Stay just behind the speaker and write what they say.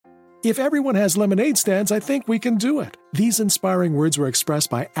If everyone has lemonade stands, I think we can do it. These inspiring words were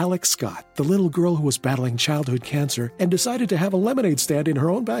expressed by Alex Scott, the little girl who was battling childhood cancer and decided to have a lemonade stand in her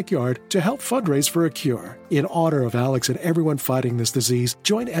own backyard to help fundraise for a cure. In honor of Alex and everyone fighting this disease,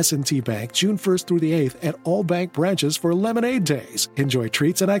 join S&T Bank June 1st through the 8th at all bank branches for Lemonade Days. Enjoy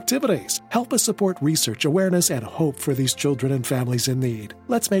treats and activities. Help us support research, awareness, and hope for these children and families in need.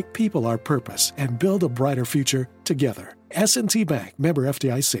 Let's make people our purpose and build a brighter future together. S&T Bank, member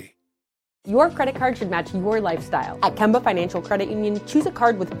FDIC. Your credit card should match your lifestyle. At Kemba Financial Credit Union, choose a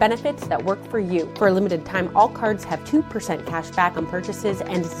card with benefits that work for you. For a limited time, all cards have 2% cash back on purchases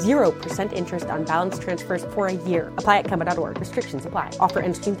and 0% interest on balance transfers for a year. Apply at Kemba.org. Restrictions apply. Offer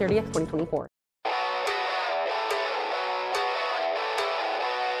ends June 30th, 2024.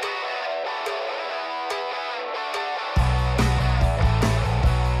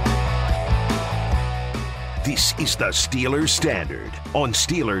 This is the Steelers Standard on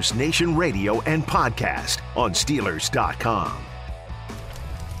Steelers Nation Radio and podcast on Steelers.com.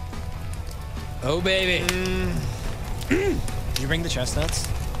 Oh, baby. You bring the chestnuts?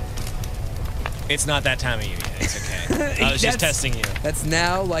 It's not that time of year yet. It's okay. I was just testing you. That's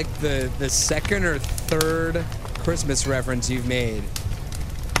now like the second or third Christmas reference you've made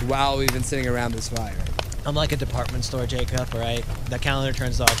while we've been sitting around this fire. I'm like a department store, Jacob, right? The calendar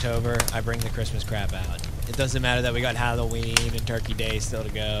turns to October. I bring the Christmas crap out. It doesn't matter that we got Halloween and Turkey Day still to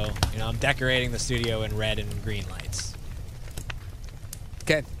go. You know, I'm decorating the studio in red and green lights.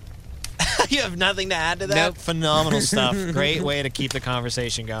 Okay. You have nothing to add to that? Nope. Phenomenal stuff. Great way to keep the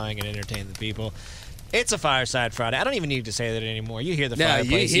conversation going and entertain the people. It's a Fireside Friday. I don't even need to say that anymore. You hear the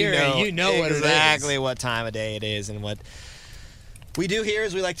fireplace. You hear it. You know what it is. Exactly what time of day it is and what we do here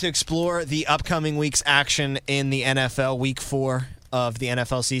is we like to explore the upcoming week's action in the NFL, Week 4 of the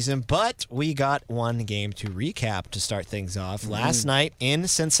NFL season. But we got one game to recap to start things off. Last night in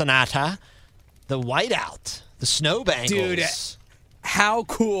Cincinnati, the whiteout, the Snow Bengals. Dude, how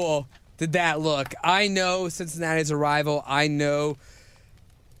cool did that look? I know Cincinnati's a rival. I know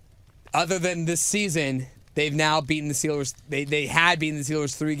other than this season, they've now beaten the Steelers. They had beaten the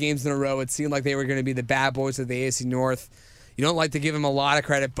Steelers 3 games in a row. It seemed like they were going to be the bad boys of the AFC North. You don't like to give them a lot of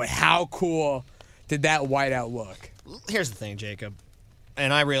credit, but how cool did that whiteout look? Here's the thing, Jacob,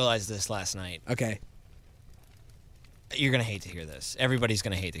 and I realized this last night. Okay. You're going to hate to hear this. Everybody's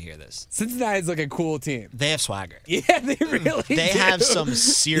going to hate to hear this. Cincinnati's like a cool team. They have swagger. Yeah, they really do. They have some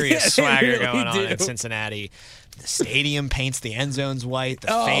serious swagger really going on in do. Cincinnati. The stadium paints the end zones white.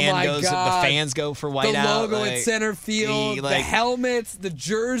 The Oh my The God. fans go for white The out. logo at center field, the helmets, the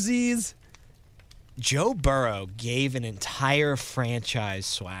jerseys. Joe Burrow gave an entire franchise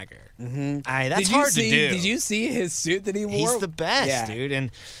swagger. That's Did you hard see, to do. Did you see his suit that he wore? He's the best, Yeah. dude. And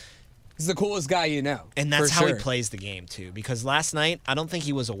He's the coolest guy you know. And that's for how sure. he plays the game, too. Because last night, I don't think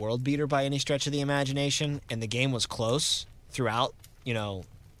he was a world beater by any stretch of the imagination. And the game was close throughout,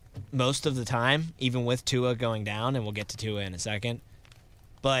 most of the time, even with Tua going down. And we'll get to Tua in a second.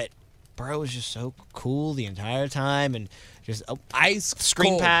 But Burrow was just so cool the entire time. And just ice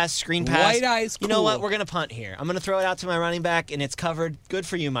screen cold. pass. White ice You know cool. what? We're going to punt here. I'm going to throw it out to my running back, and it's covered. Good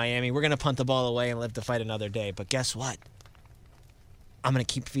for you, Miami. We're going to punt the ball away and live to fight another day. But guess what? I'm going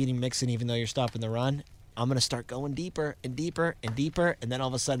to keep feeding Mixon even though you're stopping the run. I'm going to start going deeper and deeper and deeper, and then all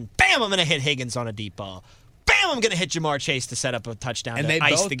of a sudden, bam, I'm going to hit Higgins on a deep ball. Bam, I'm going to hit Jamar Chase to set up a touchdown And to they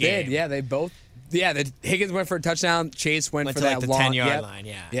ice both the game. did. Yeah, they both. Yeah, the Higgins went for a touchdown. Chase went for to that like the long 10-yard line,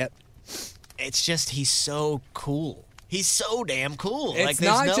 yeah. Yep. It's just he's so cool. He's so damn cool. It's there's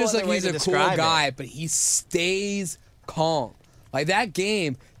not no just other like way he's to a cool describe guy, it. but he stays calm. Like that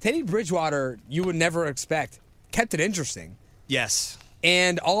game, Teddy Bridgewater, you would never expect, kept it interesting. Yes.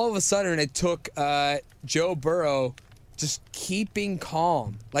 And all of a sudden, it took Joe Burrow just keeping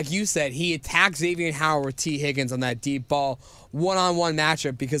calm. Like you said, he attacked Xavier Howard with T. Higgins on that deep ball, one-on-one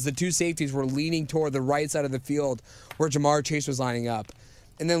matchup because the two safeties were leaning toward the right side of the field where Jamar Chase was lining up.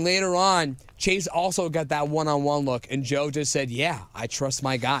 And then later on, Chase also got that one-on-one look, and Joe just said, yeah, I trust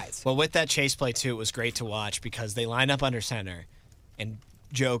my guys. Well, with that Chase play, too, it was great to watch because they line up under center, and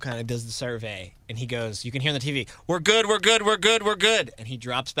Joe kind of does the survey, and he goes, you can hear on the TV, we're good, we're good, we're good, we're good. And he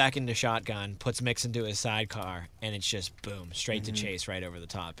drops back into shotgun, puts Mixon to his sidecar, and it's just, boom, straight to Chase right over the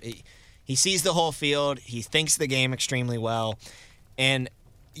top. He sees the whole field. He thinks the game extremely well. And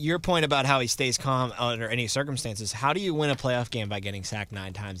your point about how he stays calm under any circumstances, how do you win a playoff game by getting sacked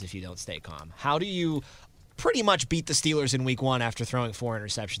 9 times if you don't stay calm? How do you pretty much beat the Steelers in week 1 after throwing 4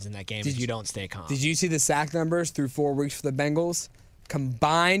 interceptions in that game if you don't stay calm? Did you see the sack numbers through 4 weeks for the Bengals?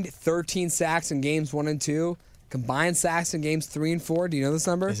 Combined 13 sacks in games 1 and 2. Combined sacks in games 3 and 4. Do you know this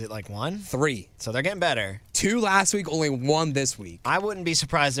number? Is it like 1? 3. So they're getting better. 2 last week, only 1 this week. I wouldn't be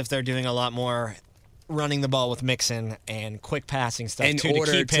surprised if they're doing a lot more running the ball with Mixon and quick passing stuff In to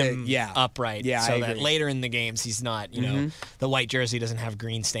order keep him yeah. upright. Yeah, so I that agree. later in the games he's not, the white jersey doesn't have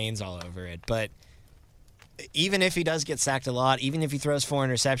green stains all over it. But even if he does get sacked a lot, even if he throws 4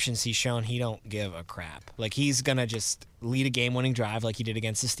 interceptions, he's shown he don't give a crap. Like, he's going to just lead a game-winning drive like he did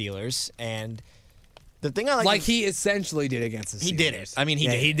against the Steelers. And the thing I like he essentially did against the Steelers. He did it. I mean, he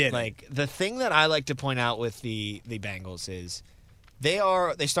did it. Like, the thing that I like to point out with the Bengals is they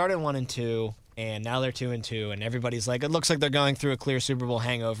started 1-2, and now they're 2-2, and everybody's like, it looks like they're going through a clear Super Bowl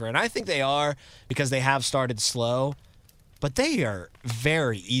hangover. And I think they are, because they have started slow. But they are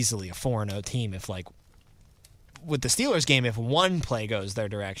very easily a 4-0 team if, like, with the Steelers game, if one play goes their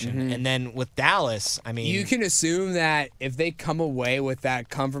direction. And then with Dallas, I mean, you can assume that if they come away with that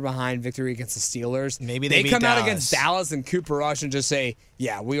come from behind victory against the Steelers, maybe they beat come out Dallas. against Dallas and Cooper Rush and just say,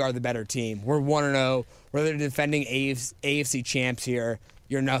 yeah, we are the better team. We're 1-0. We're the defending AFC champs here.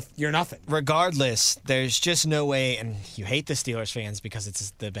 You're nothing. Regardless, there's just no way, and you hate the Steelers fans because it's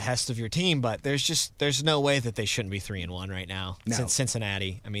the behest of your team, but there's no way that they shouldn't be 3-1 right now since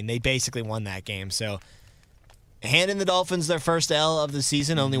Cincinnati. I mean, they basically won that game. So handing the Dolphins their first L of the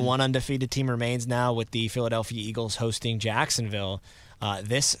season. Only one undefeated team remains now, with the Philadelphia Eagles hosting Jacksonville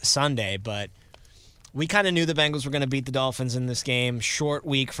this Sunday. But we kind of knew the Bengals were going to beat the Dolphins in this game. Short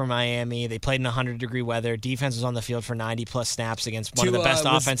week for Miami. They played in 100-degree weather. Defense was on the field for 90-plus snaps against one of the best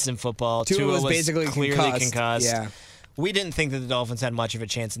offenses in football. Tua was basically clearly concussed. Yeah. We didn't think that the Dolphins had much of a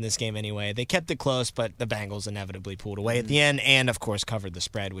chance in this game anyway. They kept it close, but the Bengals inevitably pulled away at the end and, of course, covered the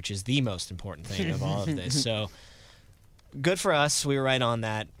spread, which is the most important thing of all of this. So good for us. We were right on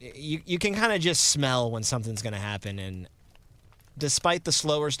that. You can kind of just smell when something's going to happen, and despite the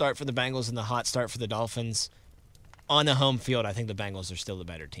slower start for the Bengals and the hot start for the Dolphins, on a home field, I think the Bengals are still the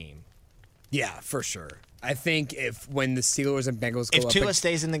better team. Yeah, for sure. I think when the Steelers and Bengals go if up... If Tua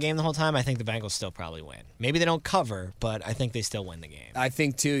stays in the game the whole time, I think the Bengals still probably win. Maybe they don't cover, but I think they still win the game. I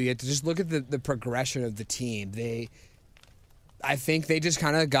think, too, you have to just look at the progression of the team. I think they just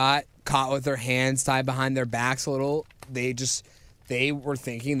kind of got caught with their hands tied behind their backs a little. They were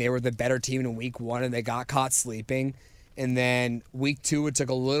thinking they were the better team in week 1, and they got caught sleeping. And then week 2, it took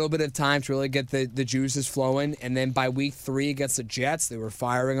a little bit of time to really get the juices flowing. And then by week 3 against the Jets, they were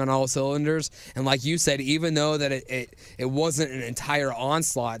firing on all cylinders. And like you said, even though that it wasn't an entire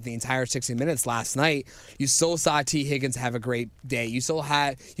onslaught the entire 60 minutes last night, you still saw T. Higgins have a great day. You still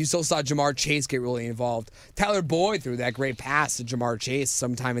saw Jamar Chase get really involved. Tyler Boyd threw that great pass to Jamar Chase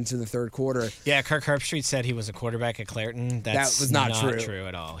sometime into the third quarter. Yeah, Kirk Herbstreit said he was a quarterback at Clareton. That was not true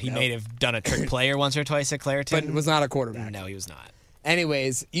at all. He may have done a trick play once or twice at Clareton. But it was not a quarterback. No, he was not.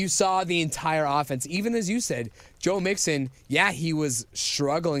 Anyways, you saw the entire offense. Even as you said, Joe Mixon, yeah, he was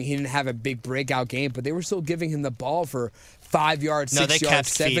struggling. He didn't have a big breakout game, but they were still giving him the ball for 5-yard, 6-yard,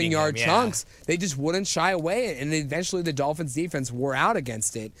 7-yard chunks. They just wouldn't shy away, and eventually the Dolphins' defense wore out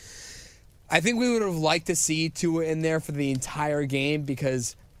against it. I think we would have liked to see Tua in there for the entire game,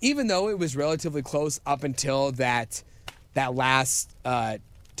 because even though it was relatively close up until that last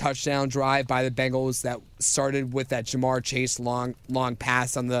touchdown drive by the Bengals that started with that Jamar Chase long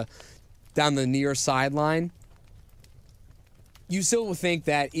pass down the near sideline, you still will think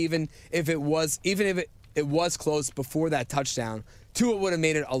that even if it was close before that touchdown, Tua would have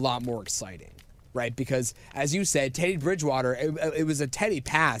made it a lot more exciting, right? Because as you said, Teddy Bridgewater, it was a Teddy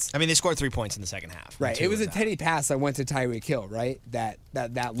pass. I mean, they scored 3 points in the second half. Right, it was a Teddy pass that went to Tyreek Hill, right? That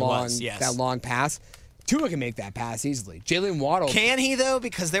long pass. Tua can make that pass easily. Jalen Waddle. Can he, though?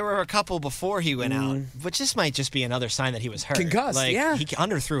 Because there were a couple before he went out, which this might just be another sign that he was hurt. Concussed, yeah. He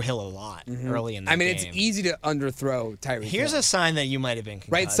underthrew Hill a lot early in the game. It's easy to underthrow Tyreek Hill. Here's a sign that you might have been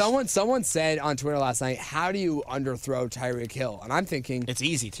concussed. Right, someone said on Twitter last night, how do you underthrow Tyreek Hill? And I'm thinking... It's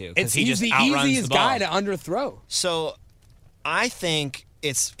easy to, it's he just the outruns easiest the ball. guy to underthrow. So I think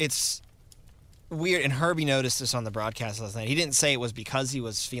it's weird, and Herbie noticed this on the broadcast last night. He didn't say it was because he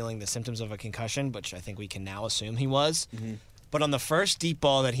was feeling the symptoms of a concussion, which I think we can now assume he was. But on the first deep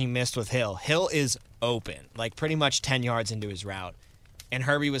ball that he missed with Hill is open, like pretty much 10 yards into his route. And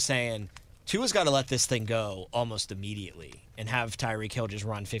Herbie was saying, Tua's got to let this thing go almost immediately and have Tyreek Hill just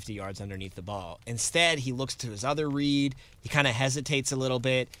run 50 yards underneath the ball. Instead, he looks to his other read. He kind of hesitates a little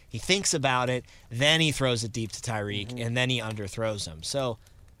bit. He thinks about it. Then he throws it deep to Tyreek, and then he underthrows him. So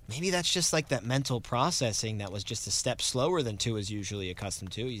maybe that's just like that mental processing that was just a step slower than Tua is usually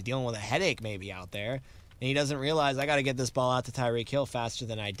accustomed to. He's dealing with a headache maybe out there, and he doesn't realize, I got to get this ball out to Tyreek Hill faster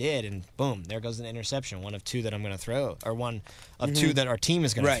than I did, and boom, there goes an interception, one of 2 that I'm going to throw, or one of 2 that our team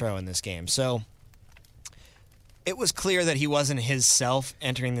is going to throw in this game. So it was clear that he wasn't his self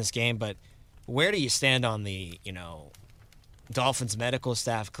entering this game, but where do you stand on the, Dolphins medical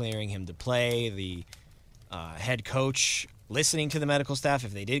staff clearing him to play, the head coach listening to the medical staff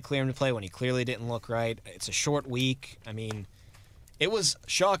if they did clear him to play when he clearly didn't look right? It's a short week. I mean, it was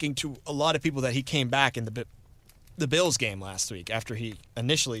shocking to a lot of people that he came back in the Bills game last week after he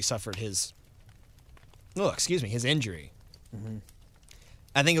initially suffered his injury. Mm-hmm.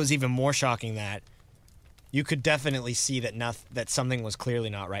 I think it was even more shocking that you could definitely see that something was clearly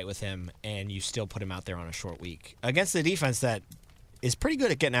not right with him, and you still put him out there on a short week against the defense that is pretty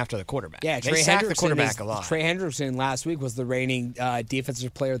good at getting after the quarterback. Yeah, they sacked the quarterback a lot. Trey Hendrickson last week was the reigning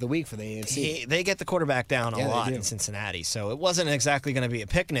Defensive Player of the Week for the AFC. They get the quarterback down a lot in Cincinnati, so it wasn't exactly going to be a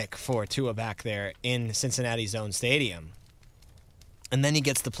picnic for Tua back there in Cincinnati's own stadium. And then he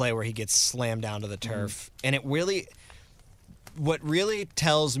gets the play where he gets slammed down to the turf, and what really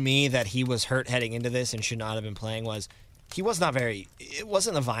tells me that he was hurt heading into this and should not have been playing was it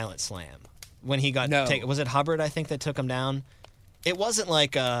wasn't a violent slam when he got taken. Was it Hubbard, I think, that took him down? It wasn't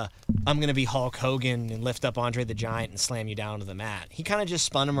like I'm going to be Hulk Hogan and lift up Andre the Giant and slam you down to the mat. He kind of just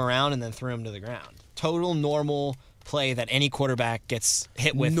spun him around and then threw him to the ground. Total normal play that any quarterback gets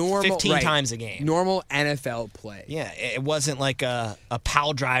hit with 15 times a game. Normal NFL play. Yeah, it wasn't like a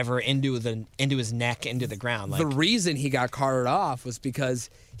pile driver into his neck, into the ground. The reason he got carted off was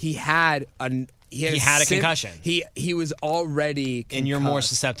because he had a concussion. He was already concussed. And you're more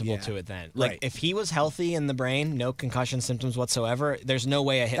susceptible to it then. Like, if he was healthy in the brain, no concussion symptoms whatsoever, there's no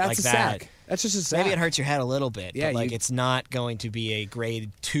way a hit like that. Sack. That's just a sack. Maybe it hurts your head a little bit, but it's not going to be a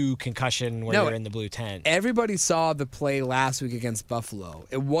grade 2 concussion where you're in the blue tent. Everybody saw the play last week against Buffalo.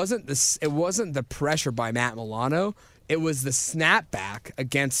 It wasn't the pressure by Matt Milano. It was the snapback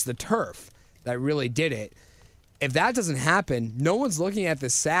against the turf that really did it. If that doesn't happen, no one's looking at the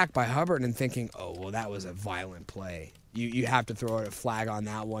sack by Hubbard and thinking, oh, well, that was a violent play. You have to throw a flag on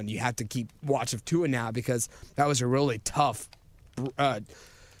that one. You have to keep watch of Tua now because that was a really tough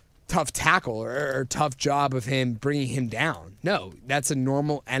tackle or tough job of him bringing him down. No, that's a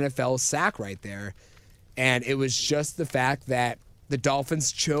normal NFL sack right there. And it was just the fact that the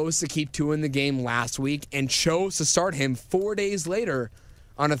Dolphins chose to keep Tua in the game last week and chose to start him 4 days later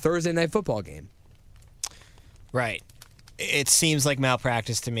on a Thursday night football game. Right. It seems like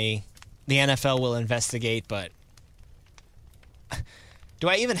malpractice to me. The NFL will investigate, but do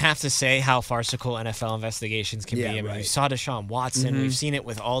I even have to say how farcical NFL investigations can be? I mean, we saw Deshaun Watson. We've seen it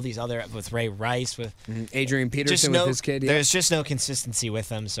with all these with Ray Rice, with Adrian Peterson with his kid. Yeah. There's just no consistency with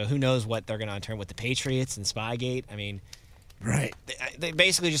them, so who knows what they're going to turn with the Patriots and Spygate. I mean, they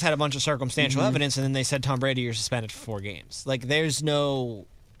basically just had a bunch of circumstantial evidence, and then they said, Tom Brady, you're suspended for 4 games. Like, there's no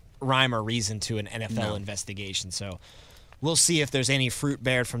rhyme or reason to an NFL investigation. So we'll see if there's any fruit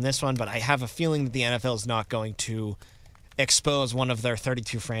bared from this one, but I have a feeling that the NFL is not going to expose one of their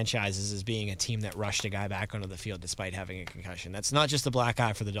 32 franchises as being a team that rushed a guy back onto the field despite having a concussion. That's not just a black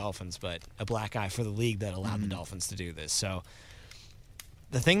eye for the Dolphins, but a black eye for the league that allowed the Dolphins to do this. So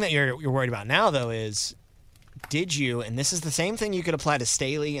the thing that you're worried about now, though, is did you, and this is the same thing you could apply to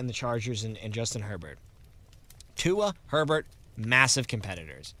Staley and the Chargers and Justin Herbert. Tua, Herbert, massive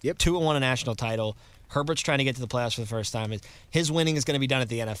competitors. Yep. Tua won a national title. Herbert's trying to get to the playoffs for the first time. His winning is going to be done at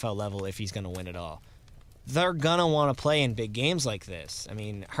the NFL level if he's going to win it all. They're going to want to play in big games like this. I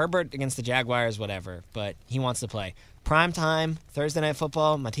mean, Herbert against the Jaguars, whatever, but he wants to play. Prime time, Thursday Night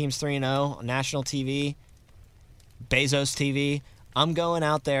Football, my team's 3-0, on national TV, Bezos TV. I'm going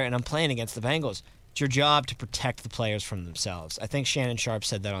out there and I'm playing against the Bengals. It's your job to protect the players from themselves. I think Shannon Sharp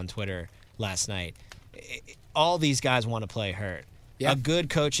said that on Twitter last night. All these guys want to play hurt. Yeah. A good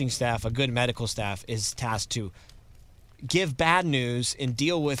coaching staff, a good medical staff is tasked to give bad news and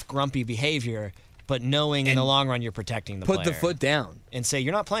deal with grumpy behavior, but knowing in the long run you're protecting the player. Put the foot down. And say,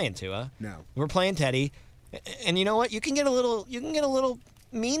 you're not playing Tua. No. We're playing Teddy. And you know what? You can get a little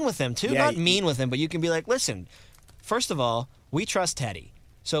mean with him, too. Yeah, not mean with him, but you can be like, listen, first of all, we trust Teddy.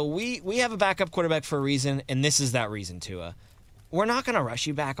 So we have a backup quarterback for a reason, and this is that reason, Tua. We're not going to rush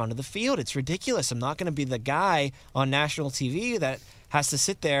you back onto the field. It's ridiculous. I'm not going to be the guy on national TV that has to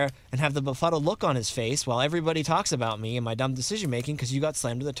sit there and have the befuddled look on his face while everybody talks about me and my dumb decision-making because you got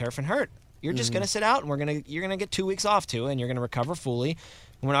slammed to the turf and hurt. You're just going to sit out, and you're going to get 2 weeks off, Tua, and you're going to recover fully,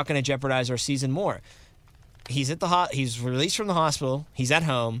 and we're not going to jeopardize our season more. He's released from the hospital. He's at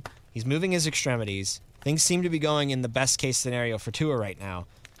home. He's moving his extremities. Things seem to be going in the best-case scenario for Tua right now.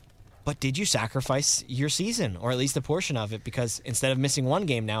 But did you sacrifice your season, or at least a portion of it? Because instead of missing 1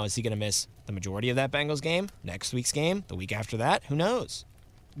 game now, is he going to miss the majority of that Bengals game, next week's game, the week after that? Who knows?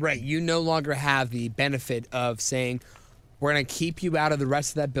 Right. You no longer have the benefit of saying, We're going to keep you out of the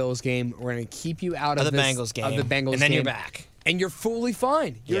rest of that Bills game. We're going to keep you out of the Bengals game. Of the Bengals game. And then you're back. And you're fully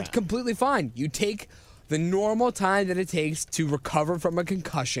fine. You're completely fine. You take the normal time that it takes to recover from a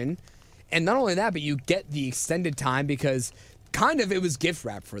concussion. And not only that, but you get the extended time because kind of it was gift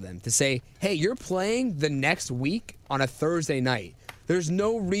wrap for them to say, hey, you're playing the next week on a Thursday night. There's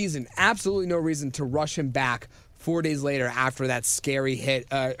no reason, absolutely no reason to rush him back 4 days later after that scary hit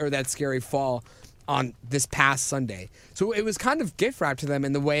or that scary fall on this past Sunday. So it was kind of gift wrap to them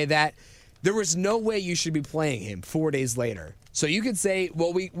in the way that there was no way you should be playing him 4 days later. So you could say,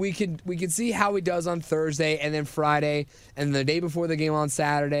 well, we could see how he does on Thursday and then Friday and the day before the game on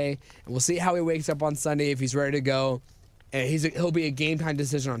Saturday, and we'll see how he wakes up on Sunday if he's ready to go. And he'll be a game time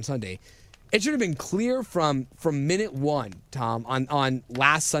decision on Sunday. It should have been clear from minute one, Tom, on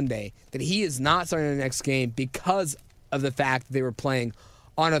last Sunday that he is not starting the next game because of the fact that they were playing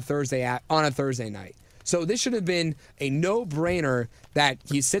on a Thursday night. So this should have been a no-brainer that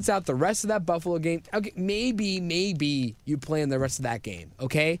he sits out the rest of that Buffalo game. Okay, maybe you play in the rest of that game,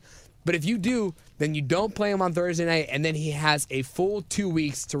 okay? But if you do, then you don't play him on Thursday night, and then he has a full 2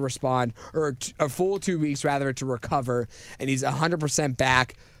 weeks to respond, or a full 2 weeks, rather, to recover, and he's 100%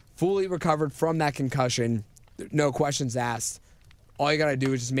 back, fully recovered from that concussion, no questions asked. All you got to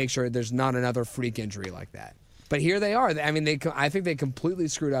do is just make sure there's not another freak injury like that. But here they are. I mean, I think they completely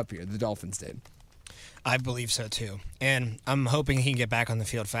screwed up here, the Dolphins did. I believe so, too. And I'm hoping he can get back on the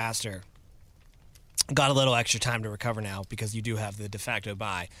field faster. Got a little extra time to recover now because you do have the de facto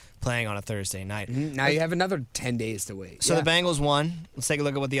bye playing on a Thursday night. Now you have another 10 days to wait. So the Bengals won. Let's take a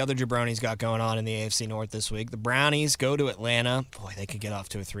look at what the other jabronis got going on in the AFC North this week. The Brownies go to Atlanta. Boy, they could get off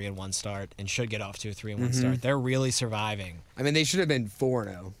to a 3-1 start and should get off to a 3-1 start. They're really surviving. I mean, they should have been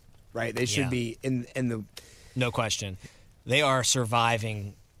 4-0, right? They should be in the... No question. They are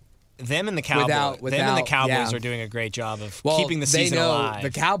surviving. Them and the Cowboys are doing a great job of keeping the season alive.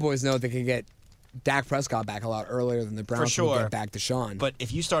 The Cowboys know they can get Dak Prescott back a lot earlier than the Browns will get back to Deshaun. But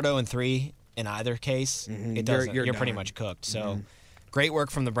if you start 0-3 in either case, you're pretty much cooked. So great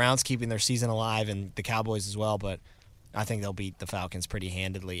work from the Browns keeping their season alive and the Cowboys as well. But I think they'll beat the Falcons pretty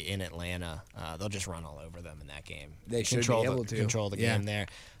handedly in Atlanta. They'll just run all over them in that game. They should be able to control the game there.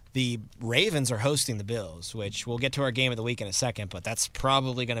 The Ravens are hosting the Bills, which we'll get to our game of the week in a second, but that's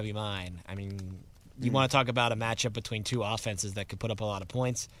probably going to be mine. I mean, you want to talk about a matchup between two offenses that could put up a lot of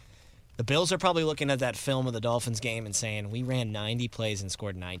points. The Bills are probably looking at that film of the Dolphins game and saying, we ran 90 plays and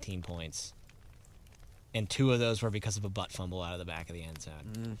scored 19 points. And 2 of those were because of a butt fumble out of the back of the end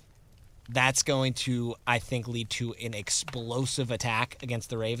zone. That's going to, I think, lead to an explosive attack against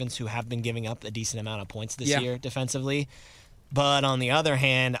the Ravens, who have been giving up a decent amount of points this year defensively. But on the other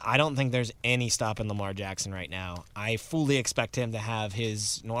hand, I don't think there's any stopping Lamar Jackson right now. I fully expect him to have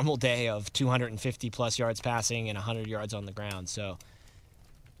his normal day of 250-plus yards passing and 100 yards on the ground. So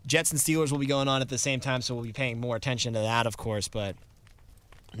Jets and Steelers will be going on at the same time, so we'll be paying more attention to that, of course. But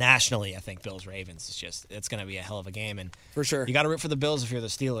nationally, I think Bills-Ravens it's going to be a hell of a game. And for sure, you got to root for the Bills if you're the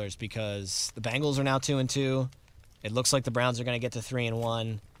Steelers because the Bengals are now 2-2. It looks like the Browns are going to get to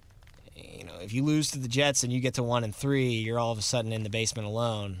 3-1. You know, if you lose to the Jets and you get to 1-3, you're all of a sudden in the basement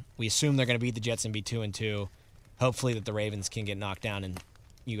alone. We assume they're going to beat the Jets and be 2-2. Hopefully that the Ravens can get knocked down and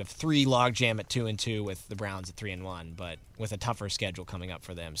you have 3 logjam at 2-2 with the Browns at 3-1, but with a tougher schedule coming up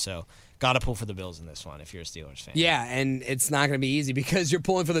for them. So got to pull for the Bills in this one if you're a Steelers fan. Yeah, and it's not going to be easy because you're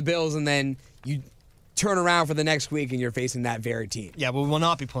pulling for the Bills and then you turn around for the next week and you're facing that very team. Yeah, but we will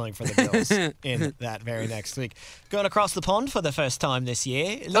not be pulling for the Bills in that very next week. Going across the pond for the first time this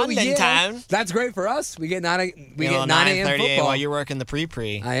year, London town. That's great for us. We get 9 a.m. football while you're working the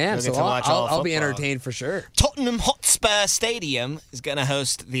pre-pre. I am, so I'll be entertained for sure. Tottenham Hotspur Stadium is going to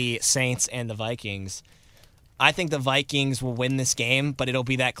host the Saints and the Vikings. I think the Vikings will win this game, but it'll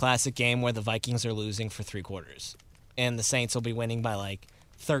be that classic game where the Vikings are losing for 3 quarters, and the Saints will be winning by like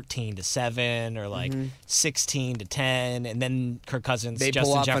 13-7 or like 16-10, and then Kirk Cousins,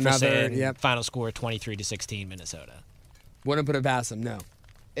 Justin Jefferson, final score 23-16 Minnesota. Wouldn't put it past them, no.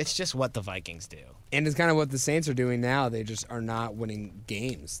 It's just what the Vikings do. And it's kind of what the Saints are doing now. They just are not winning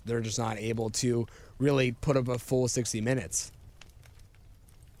games. They're just not able to really put up a full 60 minutes.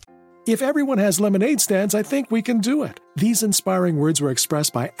 If everyone has lemonade stands, I think we can do it. These inspiring words were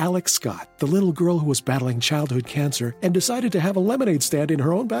expressed by Alex Scott, the little girl who was battling childhood cancer and decided to have a lemonade stand in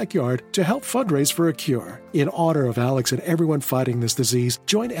her own backyard to help fundraise for a cure. In honor of Alex and everyone fighting this disease,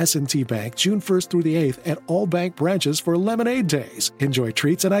 join S&T Bank June 1st through the 8th at all bank branches for Lemonade Days. Enjoy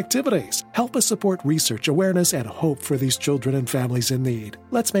treats and activities. Help us support research, awareness, and hope for these children and families in need.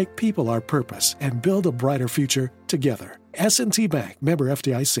 Let's make people our purpose and build a brighter future together. S&T Bank, member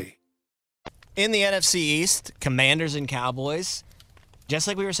FDIC. In the NFC East, Commanders and Cowboys, just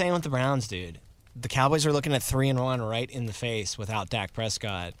like we were saying with the Browns, dude. The Cowboys are looking at 3-1 right in the face without Dak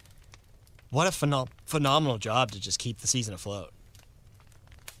Prescott. What a phenomenal job to just keep the season afloat.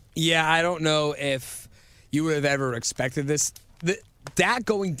 Yeah, I don't know if you would have ever expected this. Dak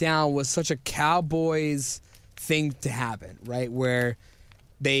going down was such a Cowboys thing to happen, right? Where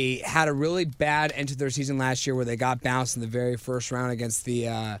they had a really bad end to their season last year where they got bounced in the very first round against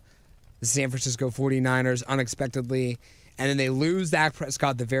the San Francisco 49ers unexpectedly. And then they lose Dak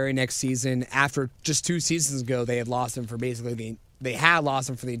Prescott the very next season. After just 2 seasons ago, they had lost him for basically they had lost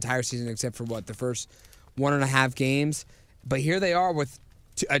him for the entire season except for the first 1.5 games. But here they are with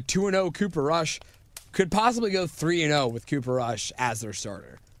a 2-0 Cooper Rush. Could possibly go 3-0 with Cooper Rush as their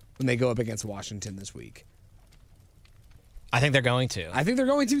starter when they go up against Washington this week. I think they're going to. I think they're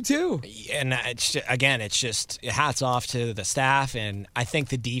going to too. And it's just hats off to the staff, and I think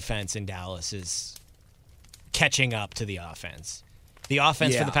the defense in Dallas is catching up to the offense. The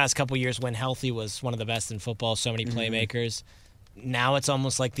offense for the past couple years, when healthy, was one of the best in football. So many playmakers. Now it's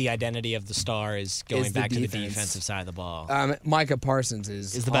almost like the identity of the star is going back to the defensive side of the ball. Micah Parsons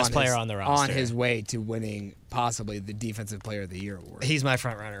is the best player on the roster. On his way to winning possibly the Defensive Player of the Year award. He's my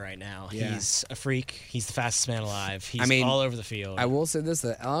front runner right now. Yeah. He's a freak. He's the fastest man alive. He's all over the field. I will say this,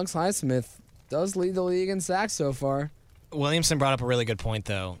 that Alex Highsmith does lead the league in sacks so far. Williamson brought up a really good point,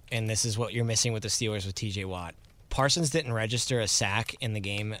 though, and this is what you're missing with the Steelers with T.J. Watt. Parsons didn't register a sack in the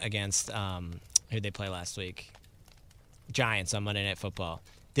game against who'd they play last week? Giants on Monday Night Football.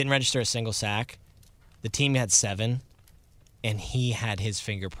 Didn't register a single sack. The team had 7, and he had his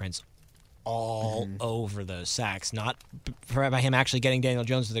fingerprints all over those sacks. Not by him actually getting Daniel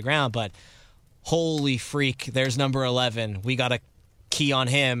Jones to the ground, but holy freak, there's number 11. We got a key on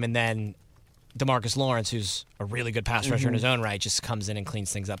him, and then DeMarcus Lawrence, who's a really good pass rusher in his own right, just comes in and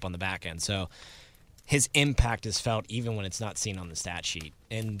cleans things up on the back end. So his impact is felt even when it's not seen on the stat sheet.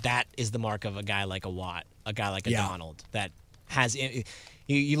 And that is the mark of a guy like a Watt, a guy like a Donald, that has –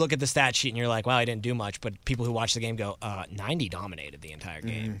 you look at the stat sheet and you're like, wow, he didn't do much. But people who watch the game go, 90 dominated the entire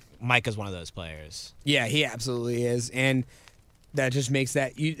game. Micah's one of those players. Yeah, he absolutely is. And that just makes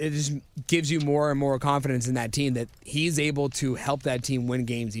that – it just gives you more and more confidence in that team that he's able to help that team win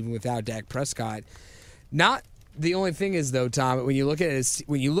games even without Dak Prescott. Not the only thing is, though, Tom, when you look at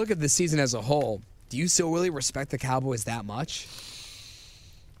the season as a whole – do you still really respect the Cowboys that much?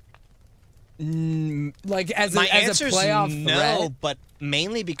 Like as a playoff threat? But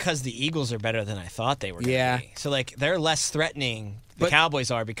mainly because the Eagles are better than I thought they were going to be. So like they're less threatening. The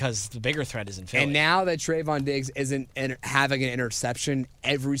Cowboys are because the bigger threat is in Philly. And now that Trayvon Diggs isn't having an interception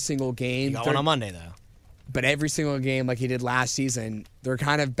every single game. He got one on Monday though. But every single game like he did last season, they're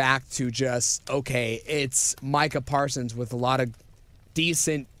kind of back to just it's Micah Parsons with a lot of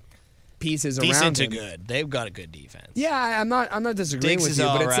decent pieces around him. Decent to good. They've got a good defense. Yeah, I'm not disagreeing Diggs with you,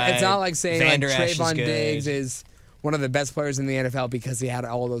 but it's not like saying Vander Esch Trayvon Diggs is one of the best players in the NFL because he had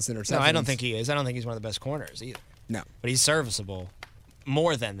all those interceptions. No, I don't think he is. I don't think he's one of the best corners either. No. But he's serviceable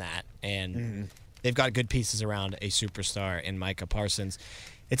more than that, and they've got good pieces around a superstar in Micah Parsons.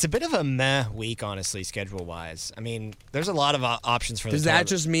 It's a bit of a meh week, honestly, schedule-wise. I mean, there's a lot of options for the Does that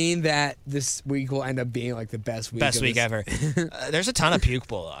just mean that this week will end up being like the best week? Best week ever. There's a ton of Puke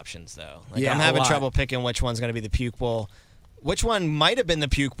Bowl options, though. Like, Yeah, I'm a having lot. trouble picking which one's going to be the Puke Bowl. Which one might have been the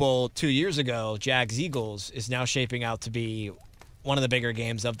Puke Bowl 2 years ago, Jags-Eagles, is now shaping out to be one of the bigger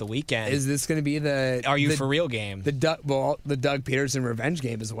games of the weekend. Is this going to be the Are you for real game? the Doug Peterson revenge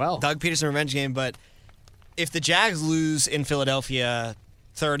game as well? Doug Peterson revenge game, but if the Jags lose in Philadelphia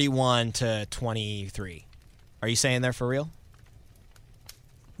 31-23, are you saying they're for real?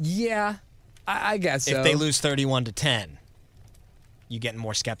 Yeah, I guess so. If they lose 31-10, you getting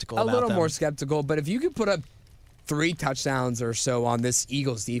more skeptical a about little them? more skeptical, but if you could put up 3 touchdowns or so on this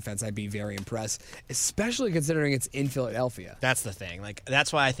Eagles defense, I'd be very impressed, especially considering it's in Philadelphia. That's the thing. Like,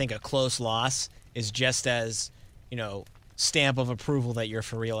 that's why I think a close loss is just as, stamp of approval that you're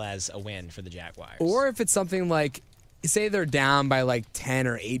for real as a win for the Jaguars. Or if it's something like, say they're down by like 10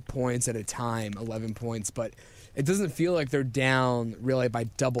 or 8 points at a time, 11 points, but it doesn't feel like they're down really by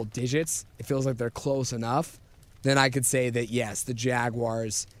double digits. It feels like they're close enough. Then I could say that, yes, the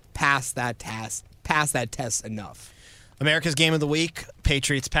Jaguars passed that test enough. America's Game of the Week,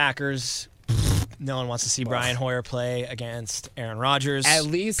 Patriots-Packers. No one wants to see Brian Hoyer play against Aaron Rodgers. At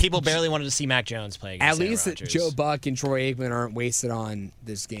least people barely wanted to see Mac Jones play against Aaron Rodgers. Rodgers. Joe Buck and Troy Aikman aren't wasted on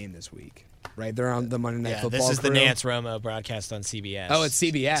this game this week. right? They're on the Monday Night Yeah, Football this is the crew. Nance Romo broadcast on CBS. Oh, it's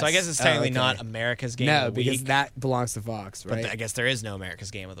CBS. So I guess it's technically not America's game No, of the because week. that belongs to Fox, right? But I guess there is no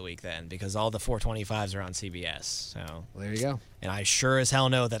America's game of the week then, because all the 425s are on CBS. So Well, there you go. And I sure as hell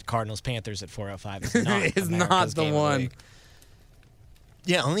know that Cardinals Panthers at 4:05 is not It's not America's the game of one. week.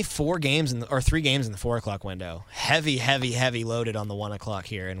 Yeah, only 3 games in the 4 o'clock window. Heavy loaded on the 1 o'clock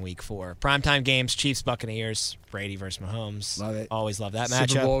here in week 4. Primetime games: Chiefs, Buccaneers, Brady versus Mahomes. Love it. Always love that Super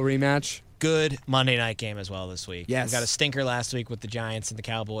matchup. Bowl rematch. Good Monday night game as well this week. Yes. We got a stinker last week with the Giants and the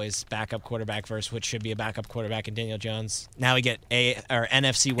Cowboys. Backup quarterback versus which should be a backup quarterback in Daniel Jones. Now we get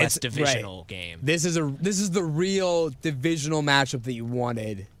NFC West It's- divisional right. game. This is the real divisional matchup that you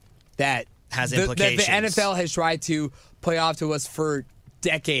wanted. That Has that implications. the NFL has tried to play off to us for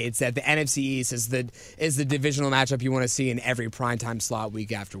decades. That the NFC East is the divisional matchup you want to see in every primetime slot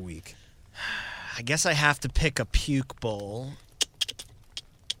week after week. I guess I have to pick a puke bowl.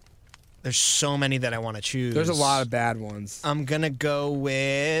 There's so many that I want to choose. There's a lot of bad ones. I'm gonna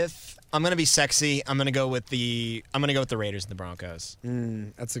be sexy. I'm gonna go with the Raiders and the Broncos.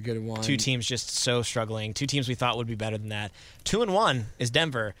 That's a good one. 2 teams just so struggling. 2 teams we thought would be better than that. 2-1 is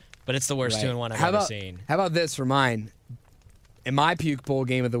Denver, but it's the worst Right. 2-1 I've ever seen. How about this for mine? In my puke bowl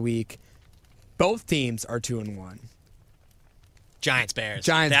game of the week, both teams are 2-1. Giants Bears.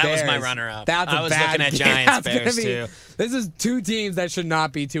 Giants that Bears. was my runner-up. That's I was a bad looking at game. Giants That's gonna Bears be- too. This is 2 teams that should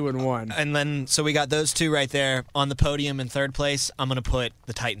not be 2-1. And then, so we got those 2 right there on the podium in third place. I'm gonna put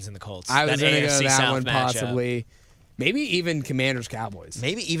the Titans and the Colts. I was that going to go AFC that South one matchup. possibly. Maybe even Commanders Cowboys.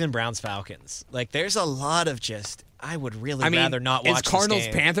 Maybe even Browns Falcons. Like, there's a lot of just. I would really I mean, rather not watch is Cardinals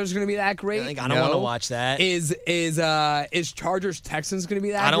this game. Panthers going to be that great? Like, I don't want to watch that. Is Chargers Texans going to be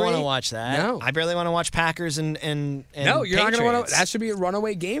that great? I don't want to watch that. No. I barely want to watch Packers and No, you're not going to want Patriots. to. That should be a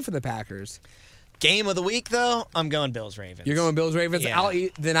runaway game for the Packers. Game of the week, though, I'm going Bills Ravens. You're going Bills Ravens. Yeah.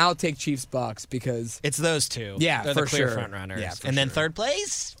 Then I'll take Chiefs Bucks because It's those 2. Yeah, They're for the clear sure. front runners. Yeah, for and then sure. third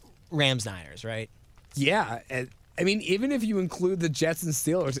place, Rams Niners, right? yeah, I mean even if you include the Jets and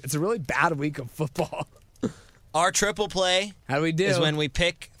Steelers, it's a really bad week of football. Our triple play How do we do? is when we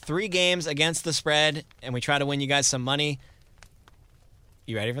pick 3 games against the spread and we try to win you guys some money.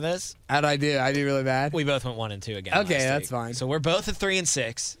 You ready for this? How'd I do? I did really bad. We both went 1 and 2 again. Okay, last that's week. fine. So we're both at 3 and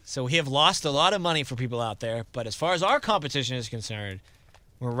 6. So we have lost a lot of money for people out there. But as far as our competition is concerned,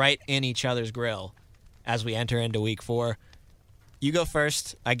 we're right in each other's grill as we enter into week 4. You go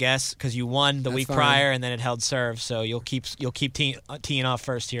first, I guess, because you won the That's week fine. prior and then it held serve. So you'll keep teeing off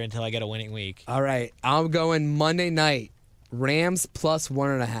first here until I get a winning week. All right, I'm going Monday night. Rams plus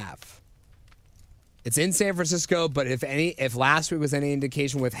 1.5. It's in San Francisco, but if last week was any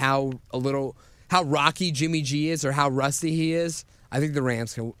indication with how rocky Jimmy G is or how rusty he is, I think the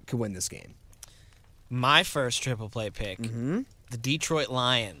Rams can win this game. My first triple play pick, the Detroit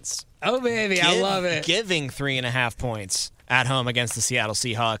Lions. Oh baby, I love it. Giving 3.5 points at home against the Seattle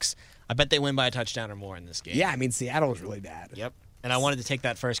Seahawks. I bet they win by a touchdown or more in this game. Yeah, I mean Seattle was really bad. Yep. And I wanted to take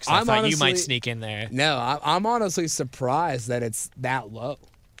that first because I thought you might sneak in there. No, I'm honestly surprised that it's that low.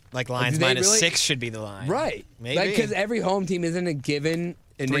 Like Lions Do they minus really- 6 should be the line. Right. Maybe. Because every home team isn't a given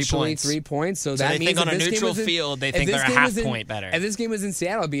initially points. 3 points. So So that they means think on if a this game neutral was in- field, they if think this they're a game half was in- point better. If this game was in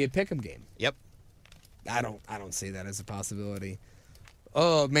Seattle, it'd be a pick'em game. Yep. I don't see that as a possibility.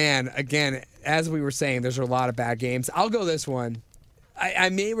 Oh man, again, as we were saying, there's a lot of bad games. I'll go this one. I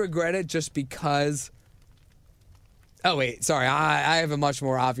may regret it just because. Oh wait, sorry. I have a much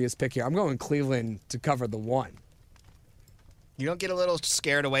more obvious pick here. I'm going Cleveland to cover the 1. You don't get a little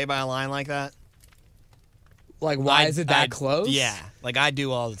scared away by a line like that? Like, why is it that close? Yeah. Like I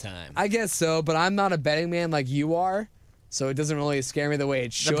do all the time. I guess so, but I'm not a betting man like you are, so it doesn't really scare me the way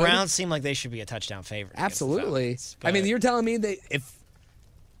it should. The Browns seem like they should be a touchdown favorite. against the Absolutely. Falcons, I mean, but you're telling me that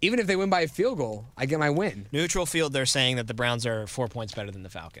even if they win by a field goal, I get my win. neutral field, they're saying that the Browns are 4 points better than the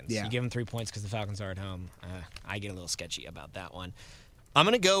Falcons. Yeah. You give them 3 points because the Falcons are at home. I get a little sketchy about that one. I'm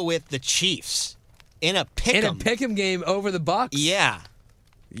going to go with the Chiefs in a pick'em. In a pick'em game over the Bucks. Yeah.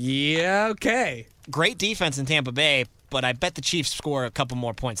 Yeah. Okay. Great defense in Tampa Bay, but I bet the Chiefs score a couple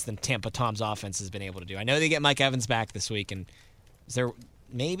more points than Tampa Tom's offense has been able to do. I know they get Mike Evans back this week, and is there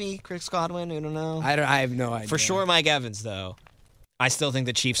maybe Chris Godwin? I don't know. I have no idea. For sure, Mike Evans, though. I still think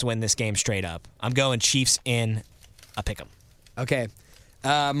the Chiefs win this game straight up. I'm going Chiefs in a pick'em. Okay.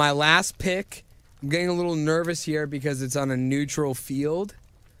 My last pick. I'm getting a little nervous here because it's on a neutral field.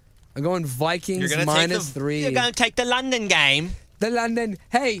 I'm going Vikings minus 3. You're going to take the London game. The London.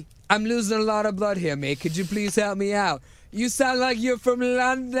 Hey, I'm losing a lot of blood here, mate. Could you please help me out? You sound like you're from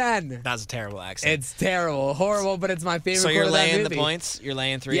London. That was a terrible accent. It's terrible, horrible, but it's my favorite. So you're part of that laying the movie. points? You're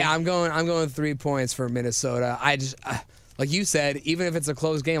laying 3? Yeah, I'm going 3 points for Minnesota. I just like you said, even if it's a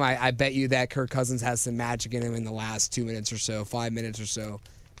close game, I bet you that Kirk Cousins has some magic in him in the last 2 minutes or so, 5 minutes or so,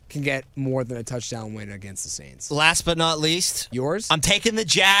 can get more than a touchdown win against the Saints. Last but not least, yours? I'm taking the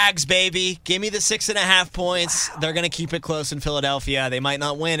Jags, baby. Give me the 6.5 points. Wow. They're going to keep it close in Philadelphia. They might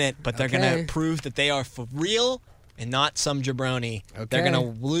not win it, but they're going to prove that they are for real and not some jabroni. Okay. They're going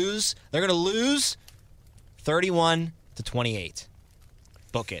to lose. They're going to lose 31-28.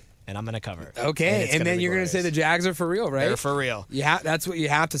 Book it, and I'm going to cover it. Okay, and then you're going to say the Jags are for real, right? They're for real. That's what you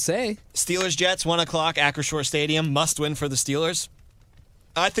have to say. Steelers-Jets, 1 o'clock, Acrisure Stadium. Must win for the Steelers.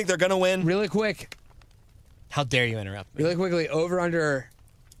 I think they're going to win. Really quick. How dare you interrupt me? Really quickly, over under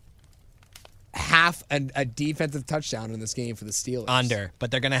half a defensive touchdown in this game for the Steelers. Under,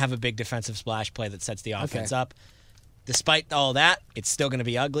 but they're going to have a big defensive splash play that sets the offense up. Despite all that, it's still going to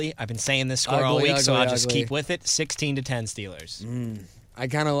be ugly. I've been saying this score all week, so I'll just keep with it. 16-10 Steelers. I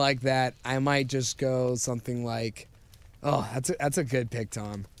kind of like that. I might just go something like, that's a good pick,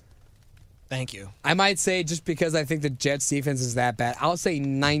 Tom. Thank you. I might say, just because I think the Jets defense is that bad, I'll say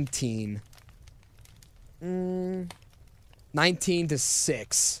 19. 19-6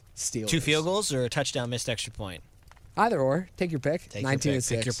 Steelers. 2 field goals or a touchdown missed extra point? Either or. Take your pick. 19-6.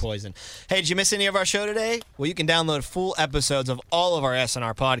 Pick your poison. Hey, did you miss any of our show today? Well, you can download full episodes of all of our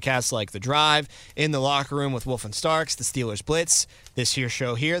SNR podcasts like The Drive, In the Locker Room with Wolf and Starks, The Steelers Blitz, this here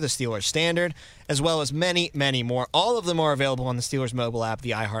show here, The Steelers Standard, as well as many, many more. All of them are available on the Steelers mobile app,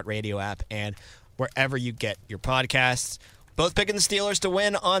 the iHeartRadio app, and wherever you get your podcasts. Both picking the Steelers to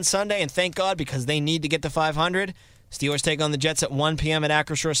win on Sunday, and thank God, because they need to get to 500. Steelers take on the Jets at 1 p.m. at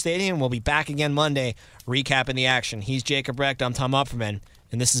Acrisure Stadium. We'll be back again Monday, recapping the action. He's Jacob Recht. I'm Tom Upperman,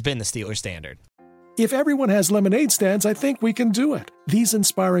 and this has been the Steelers Standard. If everyone has lemonade stands, I think we can do it. These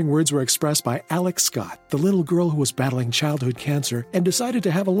inspiring words were expressed by Alex Scott, the little girl who was battling childhood cancer and decided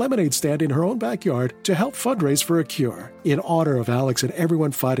to have a lemonade stand in her own backyard to help fundraise for a cure. In honor of Alex and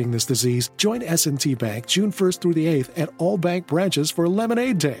everyone fighting this disease, join S&T Bank June 1st through the 8th at all bank branches for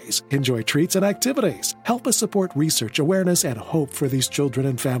Lemonade Days. Enjoy treats and activities. Help us support research, awareness, and hope for these children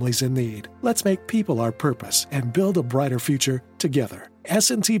and families in need. Let's make people our purpose and build a brighter future together.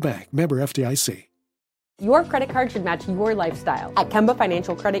 S&T Bank, member FDIC. Your credit card should match your lifestyle. At Kemba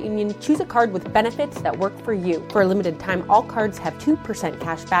Financial Credit Union, choose a card with benefits that work for you. For a limited time, all cards have 2%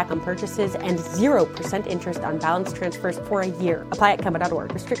 cash back on purchases and 0% interest on balance transfers for a year. Apply at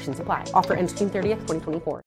Kemba.org. Restrictions apply. Offer ends June 30th, 2024.